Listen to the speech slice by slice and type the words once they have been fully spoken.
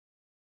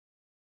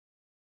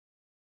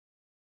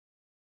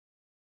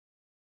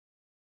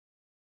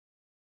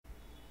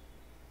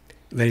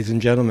Ladies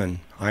and gentlemen,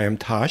 I am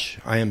Tosh.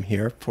 I am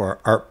here for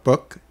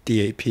ARTBOOK,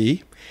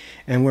 D.A.P.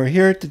 And we're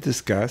here to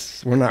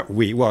discuss, well, not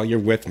we, well, you're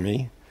with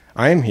me.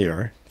 I am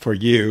here for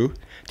you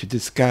to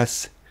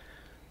discuss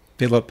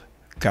Philip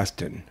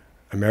Guston,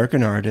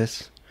 American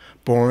artist,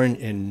 born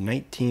in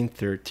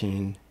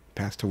 1913,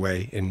 passed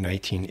away in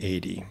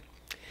 1980.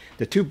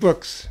 The two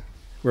books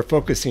we're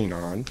focusing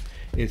on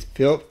is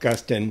Philip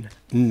Guston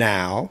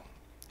Now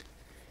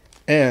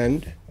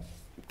and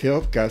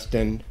Philip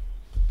Guston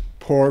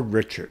Poor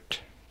Richard.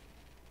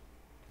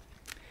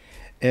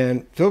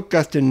 And Philip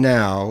Guston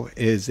Now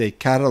is a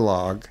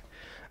catalog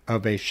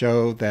of a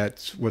show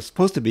that was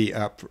supposed to be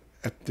up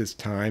at this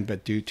time,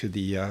 but due to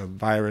the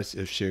virus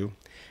issue,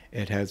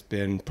 it has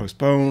been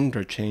postponed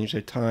or changed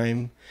at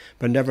time.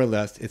 But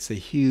nevertheless, it's a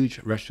huge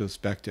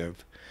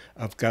retrospective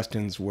of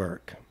Guston's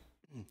work.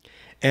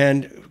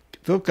 And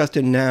Philip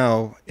Guston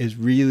Now is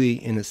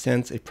really, in a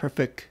sense, a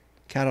perfect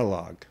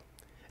catalog.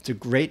 It's a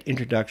great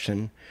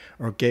introduction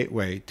or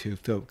gateway to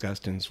Philip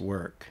Guston's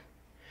work.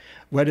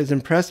 What is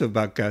impressive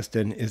about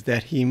Guston is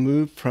that he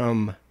moved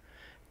from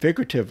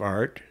figurative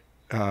art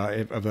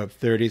of the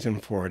 30s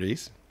and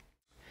 40s.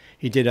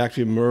 He did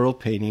actually mural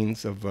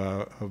paintings of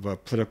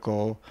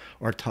political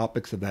or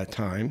topics of that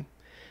time.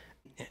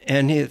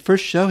 And the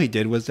first show he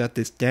did was at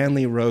the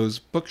Stanley Rose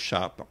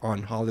bookshop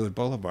on Hollywood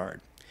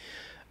Boulevard.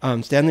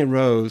 Stanley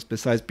Rose,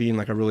 besides being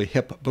like a really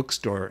hip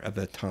bookstore at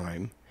the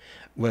time,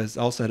 was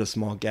also had a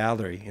small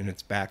gallery in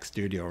its back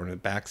studio or in a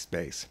back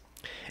space.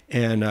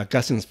 And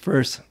Guston's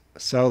first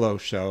solo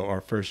show or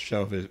first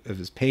show of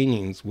his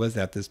paintings was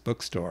at this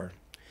bookstore.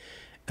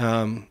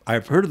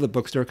 I've heard of the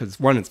bookstore because,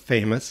 one, it's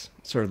famous,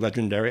 sort of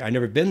legendary. I've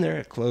never been there.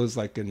 It closed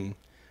like in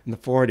the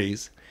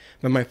 40s.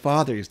 But my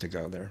father used to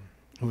go there,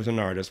 who was an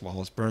artist,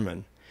 Tosh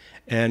Berman.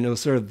 And it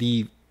was sort of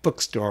the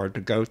bookstore to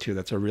go to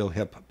that's a real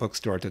hip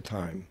bookstore at the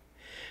time.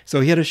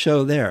 So he had a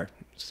show there,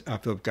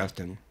 Philip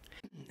Guston.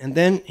 And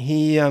then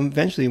he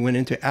eventually went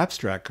into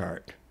abstract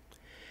art.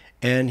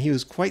 And he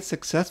was quite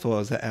successful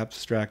as an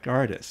abstract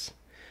artist.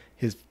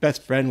 His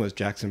best friend was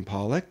Jackson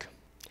Pollock.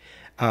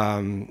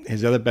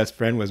 His other best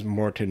friend was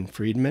Morton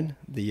Friedman,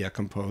 the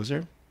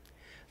composer,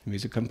 the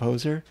music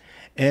composer.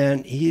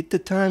 And at the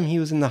time, he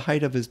was in the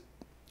height of his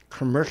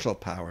commercial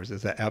powers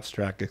as an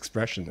abstract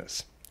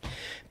expressionist.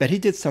 But he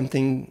did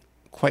something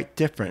quite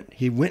different.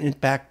 He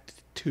went back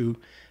to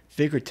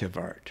figurative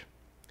art.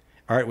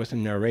 Art with a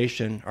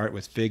narration, art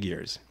with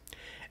figures.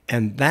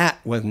 And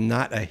that was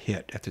not a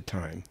hit at the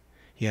time.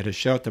 He had a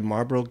show at the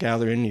Marlborough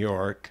Gallery in New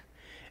York,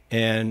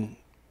 and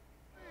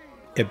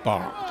it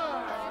bombed.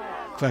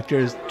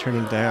 Collectors turned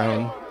him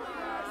down.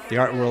 The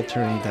art world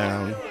turned him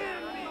down.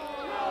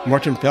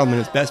 Morton Feldman,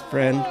 his best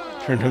friend,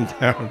 turned him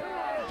down.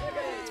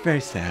 It's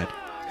very sad.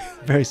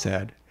 Very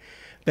sad.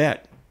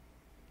 But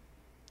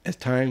as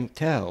time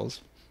tells,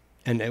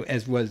 and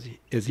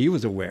as he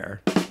was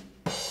aware,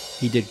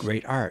 he did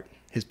great art.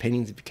 His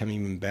paintings became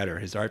even better.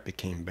 His art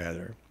became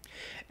better.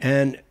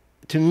 And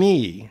to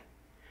me,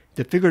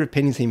 the figurative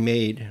paintings he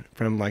made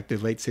from like the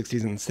late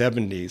 60s and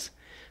 70s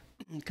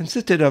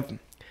consisted of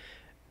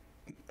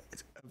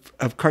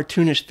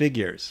cartoonish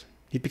figures.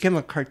 He became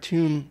a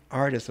cartoon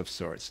artist of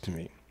sorts to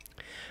me.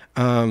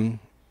 When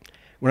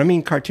I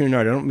mean cartoon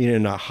art, I don't mean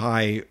in a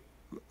high,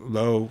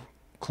 low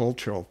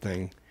cultural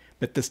thing,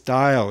 but the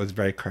style is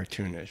very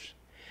cartoonish.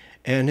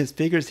 And his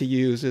figures he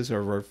uses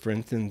are, for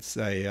instance,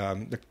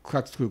 the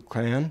Ku Klux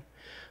Klan,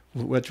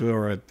 which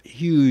were a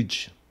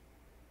huge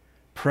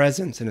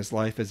presence in his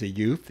life as a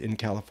youth in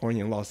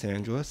California and Los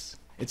Angeles.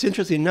 It's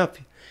interesting enough,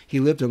 he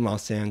lived in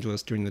Los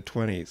Angeles during the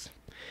 20s.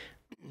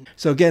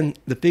 So again,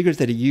 the figures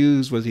that he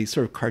used was these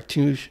sort of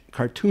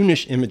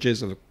cartoonish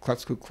images of the Ku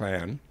Klux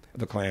Klan,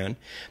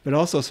 but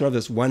also sort of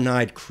this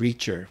one-eyed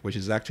creature, which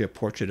is actually a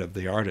portrait of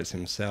the artist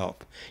himself.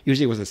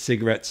 Usually it was a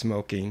cigarette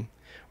smoking,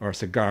 or a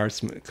cigar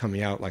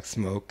coming out like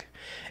smoke.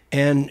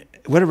 And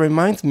what it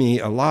reminds me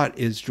a lot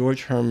is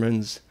George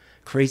Herman's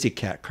Crazy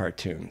Cat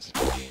cartoons.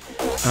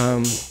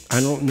 I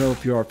don't know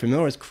if you are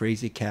familiar with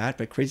Crazy Cat,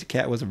 but Crazy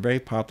Cat was a very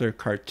popular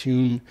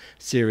cartoon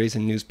series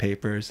in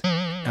newspapers in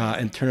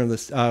the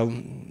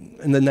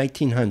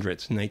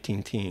 1900s,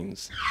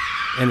 19-teens.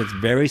 And it's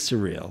very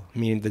surreal. I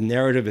mean, the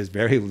narrative is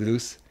very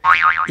loose.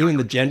 Even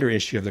the gender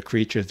issue of the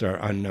creatures are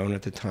unknown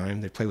at the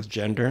time. They play with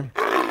gender.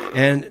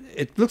 And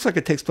it looks like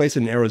it takes place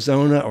in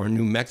Arizona or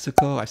New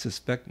Mexico, I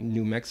suspect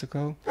New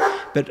Mexico.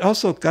 But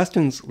also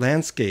Guston's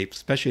landscape,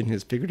 especially in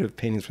his figurative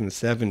paintings from the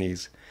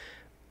 70s,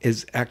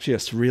 is actually a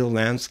surreal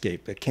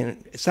landscape.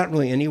 It's not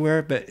really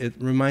anywhere, but it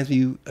reminds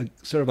me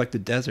sort of like the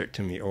desert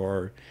to me,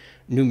 or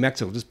New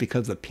Mexico, just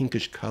because of the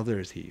pinkish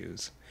colors he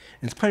used.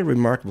 And it's quite a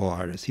remarkable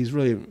artist. He's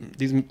really,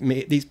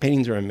 these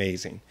paintings are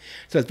amazing.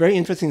 So it's very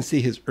interesting to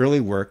see his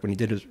early work when he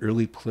did his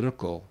early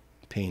political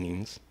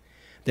paintings.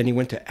 Then he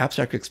went to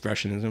abstract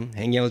expressionism,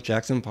 hanging out with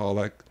Jackson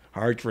Pollock,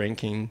 hard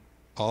drinking,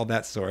 all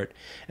that sort.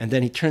 And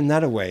then he turned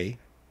that away,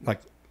 like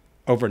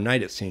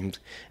overnight it seems,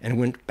 and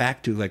went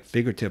back to like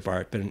figurative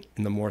art, but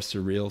in the more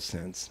surreal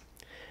sense.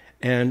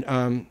 And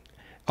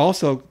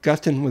also,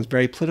 Guston was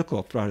very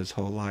political throughout his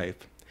whole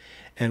life.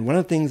 And one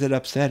of the things that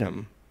upset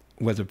him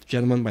was a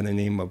gentleman by the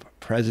name of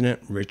President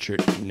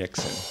Richard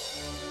Nixon.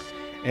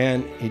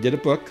 And he did a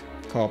book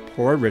called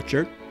Poor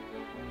Richard.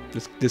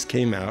 This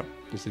came out,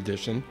 this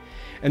edition.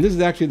 And this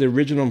is actually the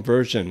original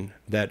version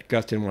that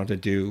Guston wanted to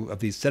do of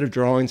these set of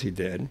drawings he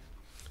did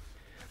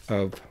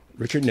of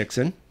Richard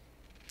Nixon.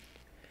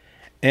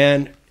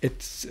 And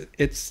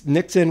it's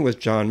Nixon with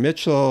John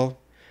Mitchell,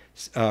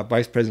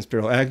 Vice President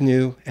Spiro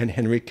Agnew, and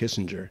Henry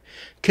Kissinger.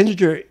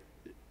 Kissinger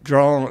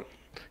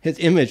his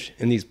image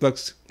in these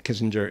books,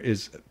 Kissinger,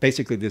 is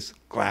basically this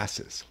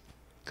glasses,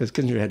 because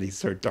Kissinger had these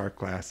sort of dark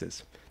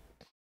glasses.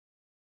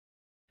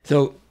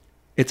 So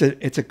it's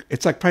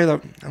like probably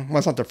well,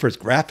 it's not the first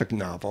graphic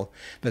novel,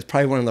 but it's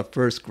probably one of the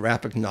first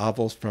graphic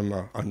novels from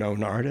a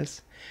known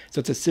artist. So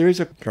it's a series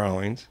of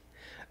drawings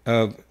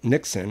of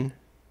Nixon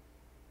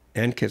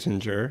and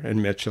Kissinger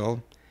and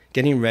Mitchell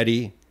getting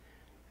ready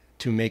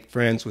to make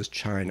friends with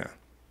China.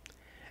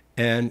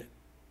 And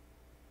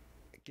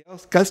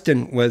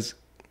Guston was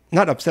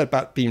not upset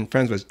about being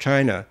friends with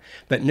China,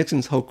 but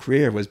Nixon's whole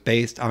career was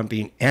based on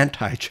being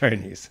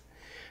anti-Chinese.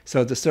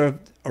 So the sort of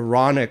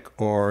ironic,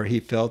 or he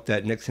felt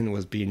that Nixon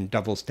was being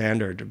double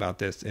standard about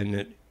this, and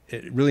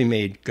it really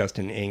made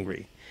Guston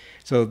angry.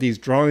 So these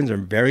drawings are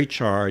very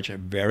charged,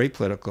 very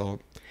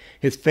political.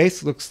 His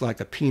face looks like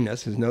a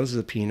penis, his nose is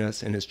a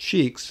penis, and his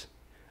cheeks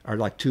are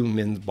like two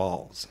men's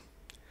balls.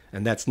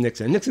 And that's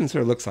Nixon. Nixon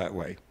sort of looks that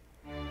way.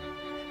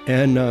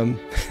 And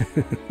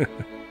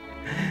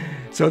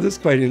so this is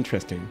quite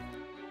interesting.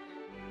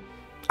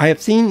 I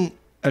have seen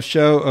a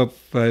show of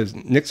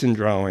Nixon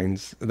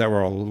drawings that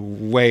were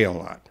way a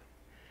lot.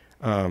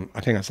 I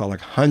think I saw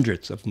like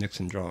hundreds of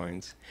Nixon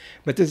drawings.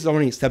 But this is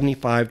only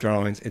 75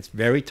 drawings. It's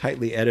very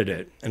tightly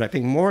edited. And I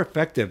think more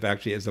effective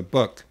actually as a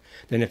book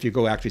than if you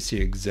go actually see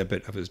an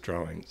exhibit of his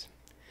drawings.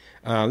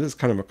 This is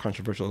kind of a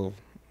controversial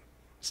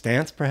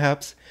stance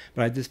perhaps,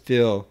 but I just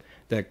feel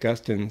that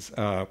Guston's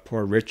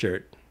Poor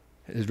Richard,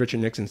 his Richard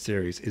Nixon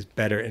series, is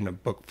better in a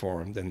book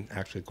form than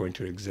actually going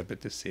to an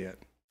exhibit to see it.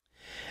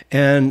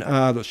 And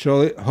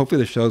hopefully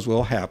the shows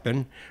will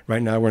happen.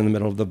 Right now we're in the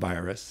middle of the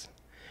virus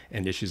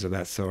and issues of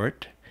that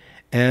sort.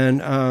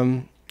 And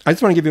I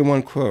just want to give you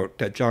one quote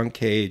that John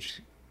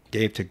Cage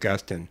gave to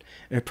Guston.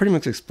 And it pretty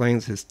much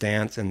explains his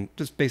stance and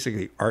just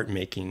basically art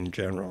making in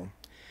general.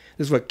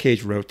 This is what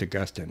Cage wrote to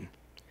Guston.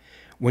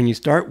 When you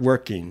start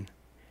working,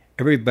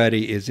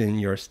 everybody is in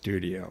your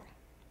studio.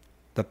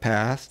 The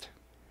past,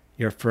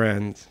 your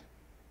friends,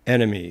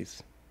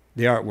 enemies,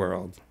 the art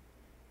world,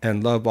 and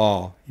above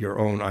all, your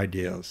own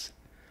ideas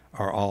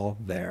are all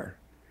there.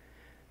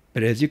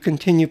 But as you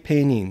continue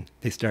painting,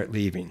 they start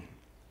leaving,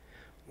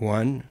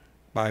 one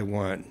by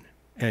one,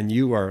 and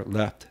you are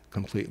left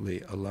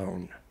completely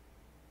alone.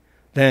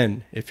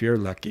 Then, if you're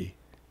lucky,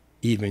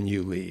 even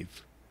you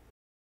leave.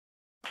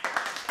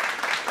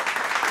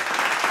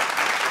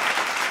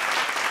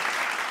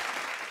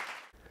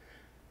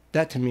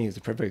 That to me is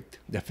the perfect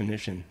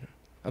definition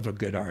of a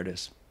good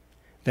artist.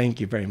 Thank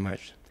you very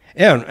much.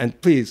 And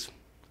please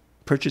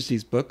purchase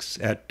these books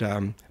at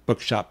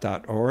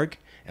bookshop.org,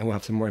 and we'll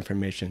have some more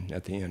information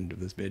at the end of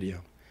this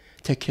video.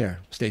 Take care.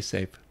 Stay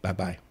safe.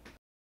 Bye-bye.